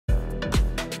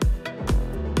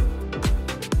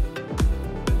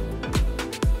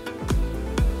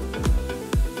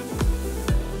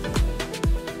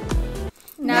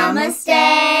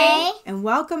Namaste. And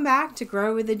welcome back to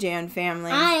Grow with the J.A.N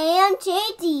family. I am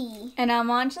JD. And I'm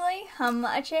Anjali. Hum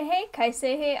ache hai, kaise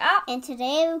hai aap? And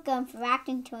today we're going to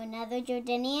reacting to another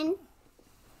Jordindian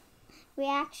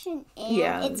reaction.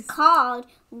 And it's called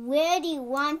Where Do You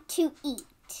Want to Eat?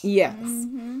 Yes.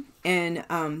 And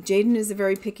J.A.N is a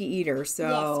very picky eater, so...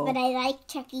 Yes, but I like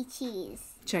Chuck E. Cheese.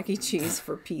 Chuck E. Cheese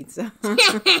for pizza.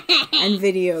 And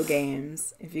video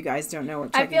games, if you guys don't know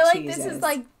what Chuck E. Cheese is. I feel like this is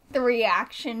like the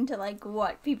reaction to like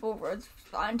what people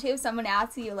respond to if someone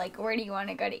asks you like, where do you want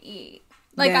to go to eat?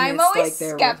 Like, then I'm always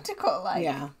like skeptical. Like,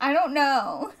 I don't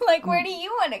know. Like, where do you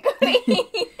want to go to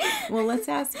eat? Well, let's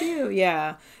ask you.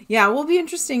 Yeah. Yeah, it will be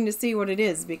interesting to see what it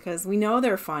is because we know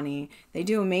they're funny. They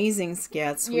do amazing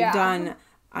skits. We've done,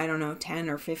 I don't know, 10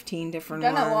 or 15 different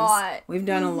ones. We've done a lot. We've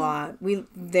done a lot.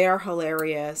 They're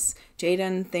hilarious.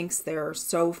 J.A.N thinks they're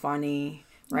so funny.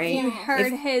 Right? You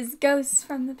heard his ghosts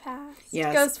from the past.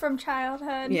 Yes. Ghosts from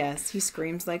childhood. Yes, he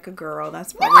screams like a girl.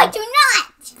 That's probably No, I do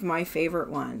not! My favorite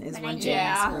one is when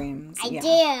J.A.N screams. I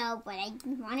do, but I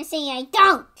want to say I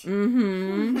don't.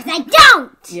 Because I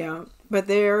don't! Yeah, but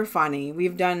they're funny.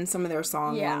 We've done some of their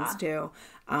song ones too.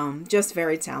 Just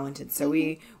very talented. So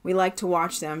we like to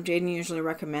watch them. J.A.N usually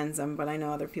recommends them, but I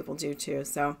know other people do too.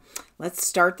 So let's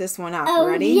start this one up. Oh,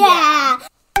 ready? Yeah!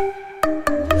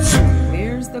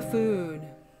 Where's the food?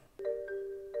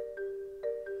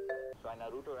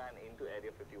 Naruto ran into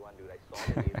Area 51, dude. I saw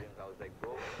the aliens. I was like,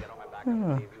 bro, get on my back and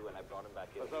I'll save you. And I brought him back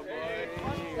here. What's up, boy?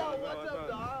 What's up,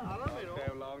 dog?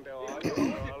 Long time.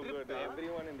 All good.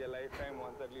 Everyone in their lifetime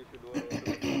wants at least to do a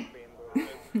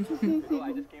pain. So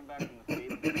I just came back from the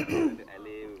States. We went to LA.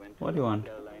 We went to what do you want?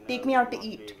 Carolina. Take me out to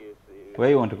eat. Where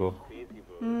you want to go?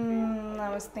 I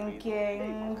was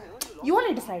thinking... You want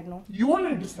to decide, no? You want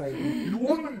to decide.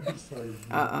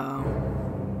 Uh-oh.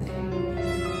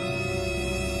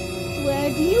 Where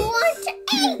do you want to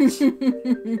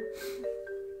eat?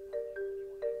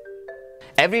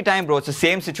 Every time, bro, it's the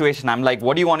same situation. I'm like,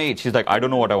 what do you want to eat? She's like, I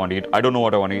don't know what I want to eat. I don't know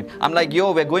what I want to eat. I'm like,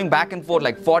 yo, we're going back and forth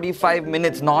like 45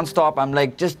 minutes non-stop. I'm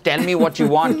like, just tell me what you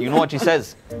want. You know what she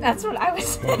says? That's what I was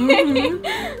saying.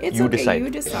 It's you okay, decide. you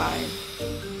decide.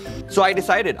 So I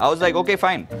decided. I was like, okay,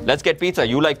 fine. Let's get pizza.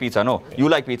 You like pizza? No. You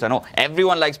like pizza? No.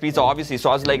 Everyone likes pizza, obviously. So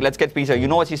I was like, let's get pizza. You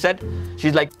know what she said?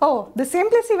 She's like, oh, the same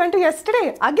place we went to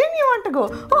yesterday. Again you want to go.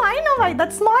 Oh, I know why.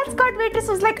 That small skirt waitress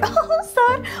was like, oh,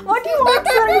 sir, what do you want,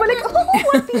 sir? You were like, oh,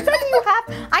 what pizza do you have?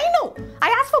 I know. I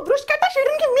asked for bruschetta. She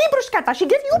didn't give me bruschetta. She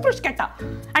gave you bruschetta.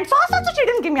 And sauce also she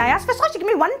didn't give me. I asked for sauce. She gave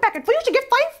me 1 packet. For you, she gave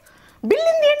 5. Bill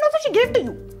in the end also she gave to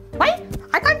you. Why?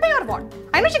 I can't pay or what?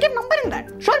 I know she gave number in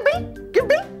that. Sure, bill. Give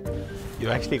bill. you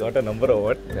actually got a number or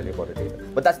what? Tell you about it later.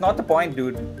 But that's not the point,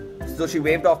 dude. So she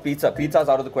waved off pizza. Pizza's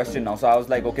out of the question now. So I was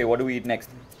like, okay, what do we eat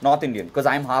next? North Indian. Because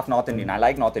I'm half North Indian. I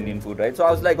like North Indian food, right? So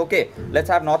I was like, okay, let's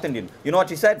have North Indian. You know what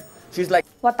she said? She's like,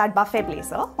 what, that buffet place,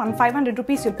 sir? 500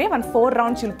 rupees you'll pay, 4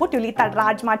 rounds you'll put, you'll eat that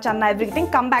rajma, channa, everything,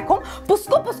 come back home,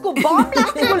 pusco, bomb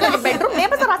blasting in the bedroom.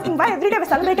 Neighbors are asking why every day we're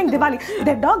celebrating Diwali.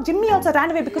 Their dog Jimmy also ran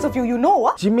away because of you, you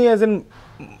know. Jimmy as in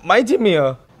my Jimmy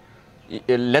here.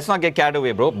 Let's not get carried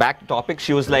away, bro. Back to topic.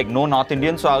 She was like, no North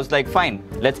Indian. So I was like, fine,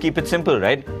 let's keep it simple,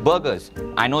 right? Burgers.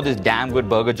 I know this damn good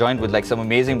burger joint with like some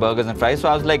amazing burgers and fries. So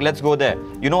I was like, let's go there.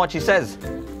 You know what she says?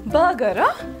 Burger,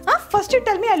 huh? First you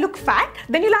tell me I look fat,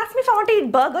 then you'll ask me if I want to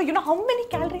eat burger. You know how many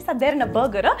calories are there in a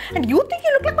burger, huh? And you think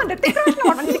you look like one Hrithik Roshan,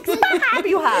 what 1 6-pack ab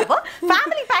you have, huh?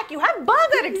 Family pack you have,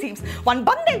 burger it seems. 1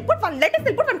 bun they'll put, 1 lettuce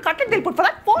they'll put, 1 cutlet they'll put. For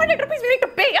that 400 rupees we need to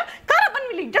pay, huh? Kara bun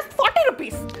will eat, just 40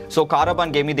 rupees. So Kara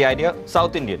bun gave me the idea,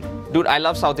 South Indian. Dude, I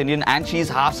love South Indian and she's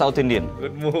half South Indian.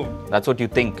 Good move. That's what you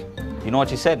think. You know what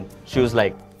she said? She was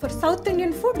like, for South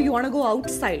Indian food, you want to go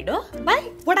outside, huh?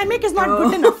 Why? What I make is not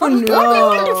good enough. No. What do you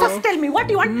want? You first tell me. What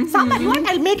do you want? Sambar you want?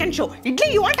 I'll make and show.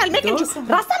 Idli you want? I'll make and show.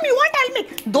 Rasam you want? I'll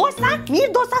make. Dosa, neer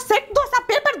dosa, set dosa,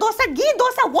 paper dosa, ghee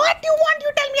dosa. What you want?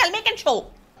 You tell me. I'll make and show.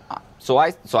 So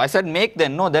I said make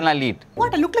then. No, then I'll eat.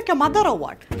 What? I look like your mother or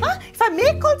what? Huh? If I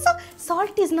make also,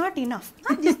 salt is not enough.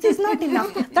 Huh? This is not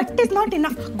enough. That is not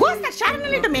enough. Go ask that Sharon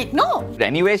only to make. No.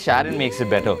 Anyway, Sharon makes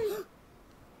it better.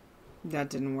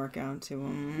 That didn't work out too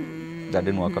well. That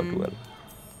didn't work out too well.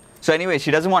 So anyway, she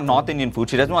doesn't want North Indian food.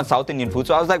 She doesn't want South Indian food.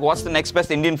 So I was like, what's the next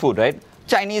best Indian food, right?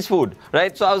 Chinese food,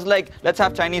 right? So I was like, let's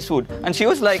have Chinese food. And she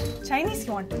was like, Chinese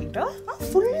you want to eat, huh?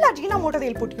 Full Ajinomoto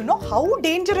they'll put. You know how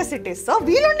dangerous it is, sir.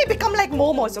 We'll only become like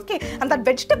momos, okay? And that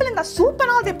vegetable in the soup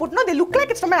and all they put, no, they look like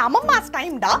it's from an Amamma's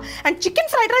time, da. And chicken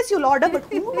fried rice you'll order, but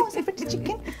who knows if it's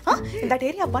chicken? Huh? In that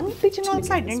area, 1 pigeon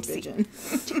also I didn't see.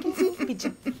 Chicken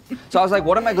pigeon. so I was like,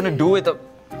 what am I going to do with a...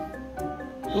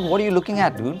 Dude, what are you looking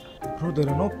at, dude? Bro, there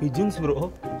are no pigeons,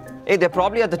 bro. Hey, they're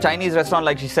probably at the Chinese restaurant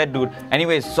like she said, dude.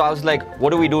 Anyways, so I was like,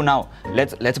 what do we do now?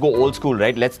 Let's go old school,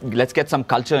 right? Let's get some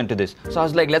culture into this. So I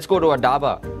was like, let's go to a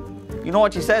dhaba. You know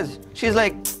what she says? She's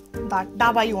like, that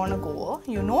dhaba you want to go,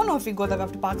 you know, if we go there, we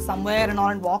have to park somewhere and all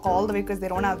and walk all the way because they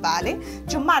don't have valet.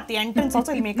 Chumma at the entrance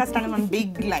also, he'll make us stand in one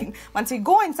big line. Once we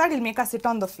go inside, he'll make us sit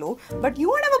on the floor. But you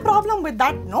won't have a problem with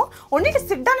that, no? Only to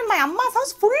sit down in my amma's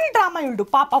house, full drama you'll do.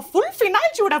 Papa, full finale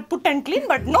you would have put and clean,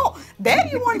 but no. There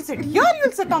you won't sit. Here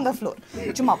you'll sit on the floor.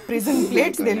 Chumma, prison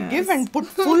plates they'll give and put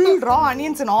full raw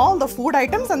onions in all the food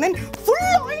items and then full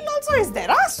oil also is there.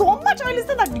 Huh? So much oil is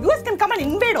there that US can come and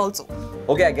invade also.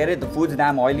 okay, I get it, the food's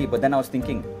damn oily, but then I was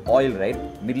thinking, oil, right?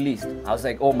 Middle East. I was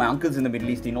like, oh, my uncle's in the Middle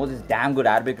East. He knows this damn good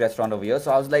Arabic restaurant over here.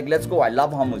 So I was like, let's go. I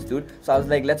love hummus, dude. So I was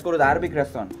like, let's go to the Arabic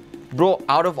restaurant. Bro,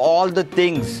 out of all the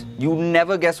things, you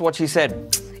never guess what she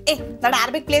said. Hey, that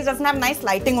Arabic place doesn't have nice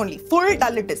lighting only. Full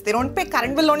dull it is. They don't pay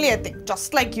current bill only, I think.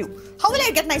 Just like you. How will I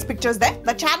get nice pictures there?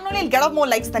 The channel only will get off more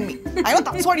likes than me. I know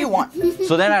that's what you want.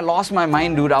 So then I lost my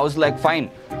mind, dude. I was like, fine.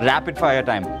 Rapid fire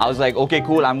time. I was like, okay,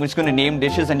 cool. I'm just going to name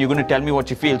dishes and you're going to tell me what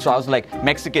you feel. So I was like,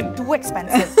 Mexican. Too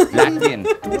expensive. Latvian.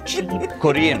 Too cheap.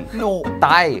 Korean. No.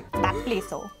 Thai. That place,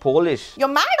 oh. Polish. You're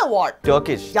mad or what?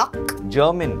 Turkish. Yuck.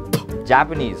 German.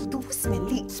 Japanese. Too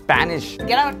smelly. Spanish.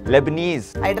 Get out.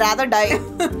 Lebanese. I'd rather die.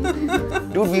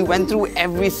 Dude, we went through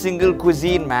every single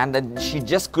cuisine, man, that she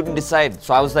just couldn't decide.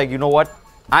 So I was like, you know what?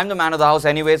 I'm the man of the house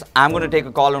anyways. I'm going to take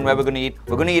a call on where we're going to eat.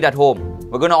 We're going to eat at home.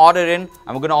 We're going to order in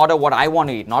and we're going to order what I want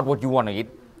to eat, not what you want to eat.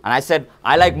 And I said,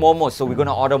 I like momos, so we're going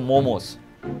to order momos.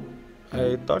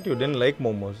 I thought you didn't like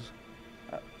momos.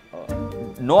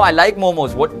 No, I like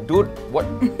momos. What, dude? What?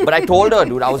 But I told her,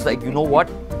 dude, I was like, you know what?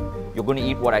 You're going to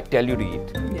eat what I tell you to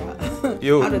eat. Yeah.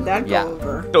 You How did that go Yeah.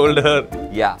 over? told her.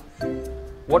 Yeah.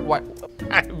 What?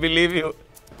 I believe you.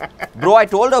 Bro, I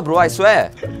told her, bro, I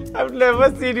swear. I've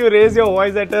never seen you raise your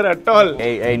voice at her at all.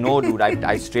 Hey, no, dude.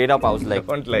 I straight up, I was like,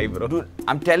 Don't lie, bro. dude,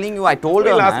 I'm telling you, I told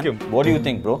her, We'll man. ask him. What do you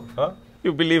think, bro? Huh?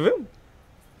 You believe him?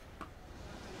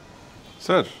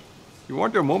 Sir, you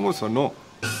want your momos or no?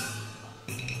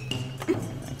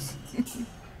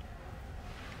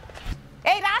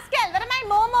 Hey, rascal, where are my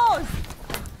momos?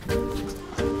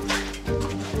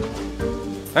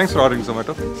 Thanks for ordering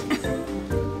Zomato.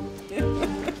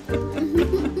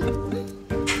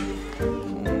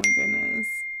 Oh my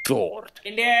goodness.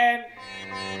 Indian!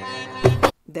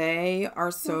 They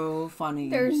are so funny.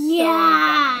 They're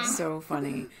Yeah. So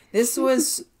funny. This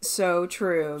was so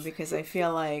true because I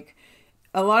feel like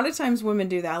a lot of times women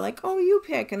do that, like, oh, you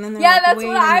pick, and then they're Yeah, like, that's wait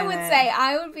what a I would minute. say.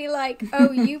 I would be like, oh,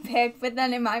 you pick, but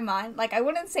then in my mind, like, I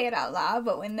wouldn't say it out loud,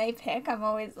 but when they pick, I'm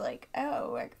always like,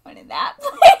 oh, we're going to that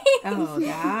place. Oh,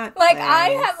 that. Like,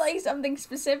 I place. have, like, something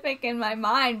specific in my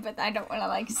mind, but I don't want to,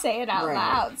 like, say it out Right.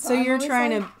 loud. So I'm you're always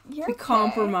trying like, to "Your be pick."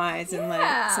 compromise and let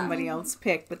Yeah. somebody else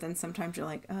pick, but then sometimes you're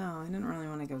like, oh, I don't really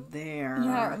want to go there.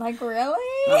 Yeah, like,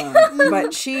 really?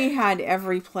 But she had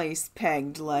every place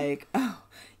pegged, like, oh,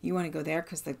 you want to go there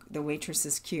because the waitress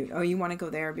is cute. Oh, you want to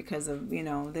go there because of, you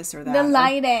know, this or that. The Or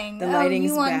lighting. The Oh, lighting's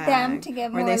you want bad. them to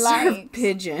get or more they serve likes.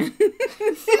 pigeon.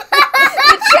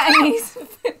 The Chinese.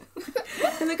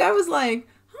 And the guy was like,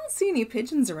 I don't see any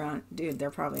pigeons around. Dude,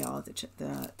 they're probably all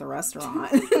at the restaurant.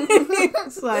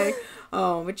 It's like,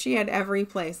 oh, but she had every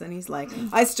place. And he's like,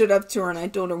 I stood up to her and I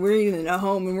told her, we're eating at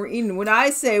home and we're eating what I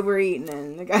say we're eating.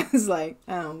 And the guy was like,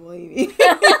 I don't believe you.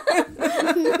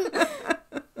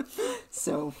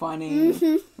 So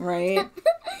funny, right?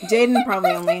 Jaden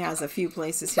probably only has a few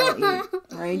places he'll eat,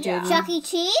 right, Jaden? Chuck E.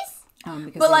 Cheese? Because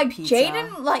But, they have like, pizza.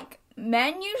 Jaden, like,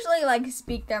 men usually, like,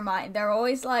 speak their mind. They're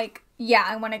always like, yeah,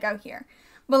 I want to go here.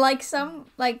 But, like, some,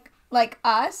 like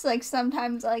us, like,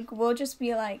 sometimes, like, we'll just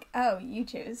be like, oh, you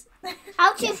choose.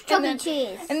 I'll choose Chuck E. then-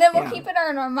 Cheese. And then we'll Yeah. keep it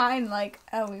in our mind, like,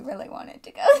 oh, we really wanted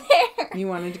to go there. You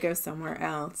wanted to go somewhere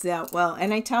else. Yeah, well,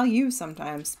 and I tell you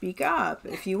sometimes, speak up.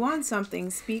 If you want something,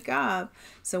 speak up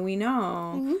so we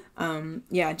know.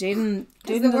 Yeah, Jaden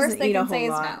the worst doesn't they eat a can say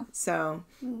whole is lot. no. So,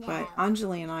 but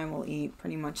Anjali and I will eat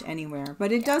pretty much anywhere.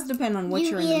 But it does depend on what You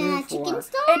you're in the eat mood at a chicken for.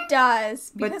 store? It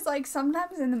does. But- Because, like,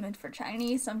 sometimes in the mood for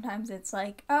Chinese, sometimes it's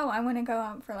like, oh, I want to go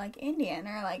out for, like, Indian.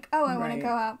 Or, like, oh, I want to Right. go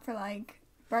out for, like,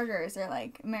 burgers or,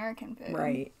 like, American food.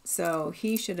 Right. So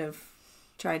he should have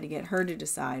tried to get her to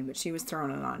decide, but she was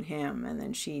throwing it on him, and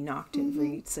then she knocked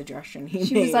every suggestion he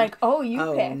She made. was like, oh, you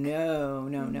oh, pick. no.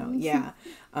 Yeah.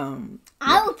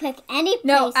 I would pick any place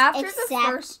No, after except the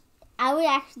first... I would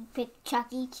actually pick Chuck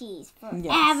E. Cheese forever.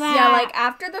 Yes. Yeah, like,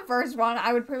 after the first one,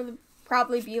 I would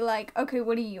probably be like, okay,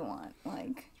 what do you want?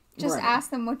 Like, just Right.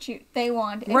 ask them what they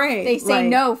want. If Right, they say like-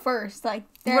 no first, like,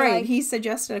 they're Right. like, He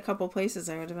suggested a couple places.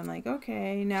 I would have been like,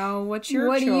 okay, now what's your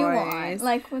what choice? do you want?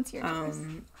 Like, what's your choice?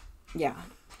 Yeah.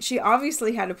 She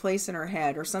obviously had a place in her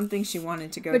head or something she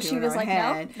wanted to go to in her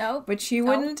head. No, but she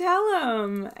wouldn't tell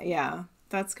him. Yeah.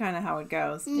 That's kind of how it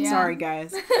goes. Yeah. Sorry,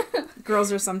 guys.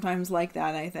 Girls are sometimes like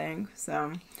that, I think.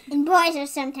 So. And boys are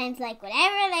sometimes like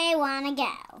whatever they want to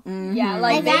go. Mm-hmm. Yeah,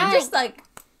 like they just like.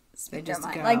 They just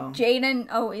go. Like J.A.N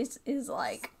always is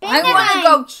like, I want to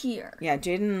go here. Yeah,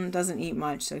 J.A.N doesn't eat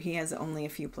much, so he has only a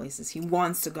few places he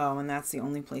wants to go, and that's the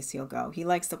only place he'll go. He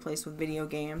likes the place with video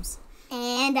games.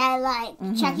 And I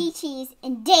like Chuck E. Cheese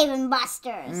and Dave &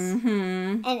 Buster's.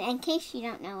 Mm-hmm. And in case you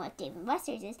don't know what Dave &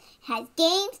 Buster's is, it has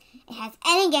games. It has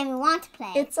any game you want to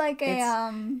play. It's like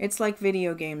It's like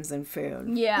video games and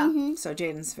food. Yeah. Mm-hmm. So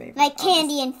Jaden's favorite. Like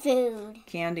candy and food.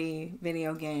 Candy,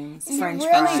 video games, French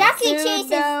really fries.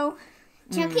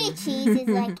 Chuck E. Cheese is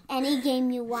like any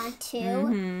game you want to.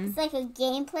 Mm-hmm. It's like a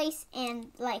game place and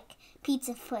like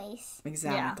pizza place.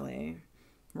 Exactly.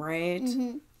 Yeah. Right?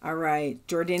 Mm-hmm. All right.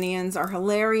 Jordinians are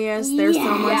hilarious. They're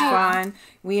so much fun.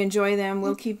 We enjoy them.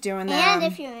 We'll keep doing them. And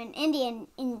if you're an Indian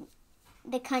in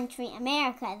the country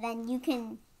America, then you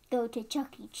can go to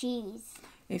Chuck E. Cheese.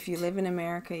 If you live in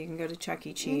America, you can go to Chuck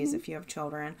E. Cheese. If you have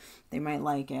children, they might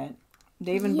like it.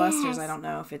 Dave & Buster's, I don't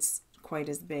know if it's quite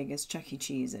as big as Chuck E.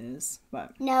 Cheese is,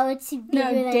 but no, it's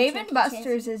bigger than Dave Chuck &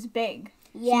 Buster's is big.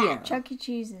 Yeah, here. Chuck E.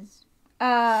 Cheese is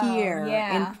here.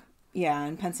 Yeah.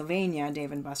 In Pennsylvania,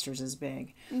 Dave & Buster's is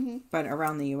big, but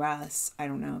around the U.S., I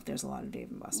don't know if there's a lot of Dave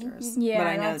 & Buster's. Yeah, but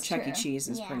I know that's Chuck true. E. Cheese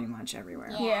is pretty much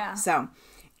everywhere. Yeah. So,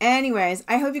 anyways,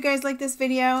 I hope you guys like this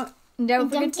video. Don't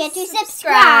forget to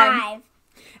subscribe.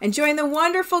 And join the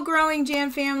wonderful growing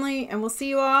J.A.N family, and we'll see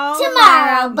you all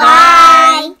tomorrow.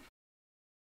 Bye.